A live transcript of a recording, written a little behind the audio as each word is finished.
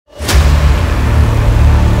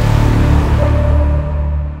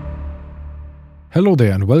Hello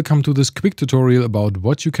there and welcome to this quick tutorial about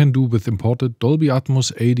what you can do with imported Dolby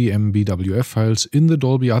Atmos ADM BWF files in the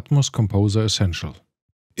Dolby Atmos Composer Essential.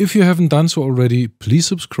 If you haven't done so already, please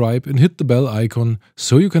subscribe and hit the bell icon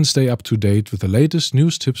so you can stay up to date with the latest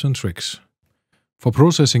news, tips and tricks. For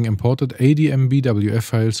processing imported ADM BWF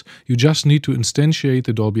files, you just need to instantiate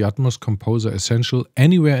the Dolby Atmos Composer Essential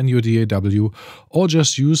anywhere in your DAW or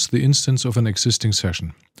just use the instance of an existing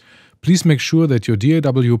session. Please make sure that your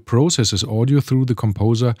DAW processes audio through the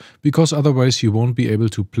composer, because otherwise you won't be able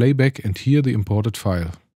to play back and hear the imported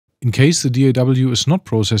file. In case the DAW is not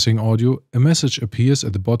processing audio, a message appears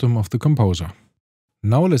at the bottom of the composer.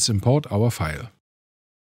 Now let's import our file.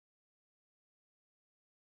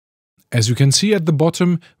 As you can see at the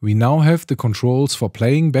bottom, we now have the controls for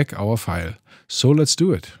playing back our file. So let's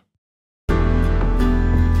do it.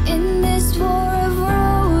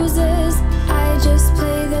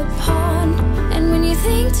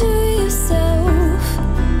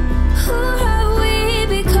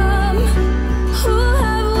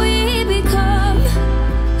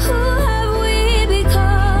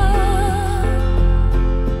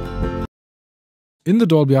 In the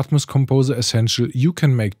Dolby Atmos Composer Essential, you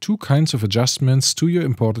can make two kinds of adjustments to your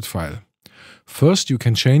imported file. First, you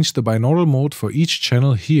can change the binaural mode for each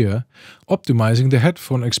channel here, optimizing the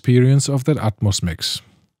headphone experience of that Atmos mix.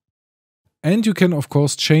 And you can of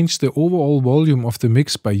course change the overall volume of the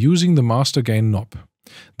mix by using the master gain knob.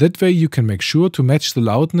 That way you can make sure to match the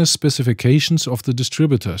loudness specifications of the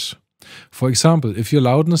distributors. For example, if your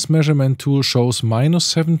loudness measurement tool shows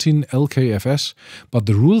 -17 LKFS, but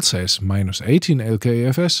the rule says -18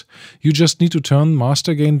 LKFS, you just need to turn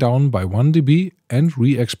master gain down by 1 dB and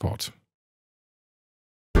re-export.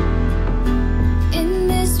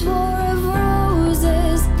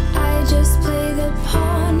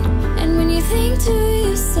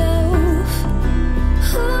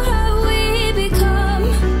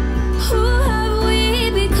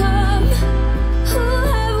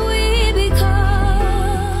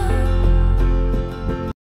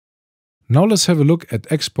 Now let's have a look at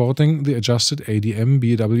exporting the adjusted ADM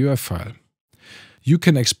BWF file. You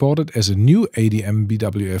can export it as a new ADM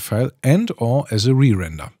BWF file and/or as a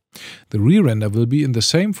re-render. The re-render will be in the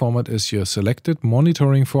same format as your selected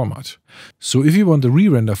monitoring format. So if you want a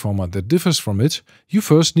re-render format that differs from it, you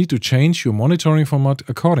first need to change your monitoring format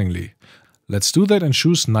accordingly. Let's do that and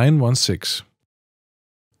choose 916.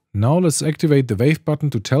 Now let's activate the wave button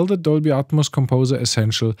to tell the Dolby Atmos Composer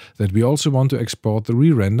Essential that we also want to export the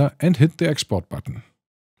re-render and hit the export button.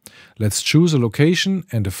 Let's choose a location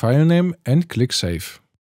and a file name and click Save.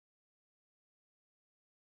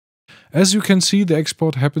 As you can see, the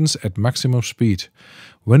export happens at maximum speed.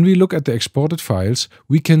 When we look at the exported files,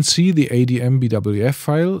 we can see the ADM BWF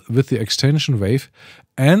file with the extension wave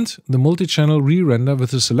and the multi-channel re-render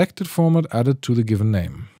with the selected format added to the given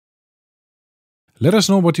name. Let us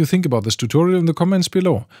know what you think about this tutorial in the comments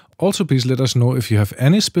below. Also, please let us know if you have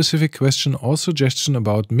any specific question or suggestion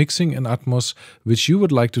about mixing in Atmos which you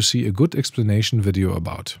would like to see a good explanation video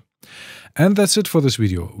about. And that's it for this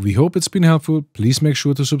video. We hope it's been helpful. Please make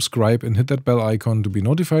sure to subscribe and hit that bell icon to be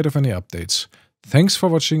notified of any updates. Thanks for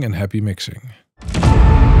watching and happy mixing.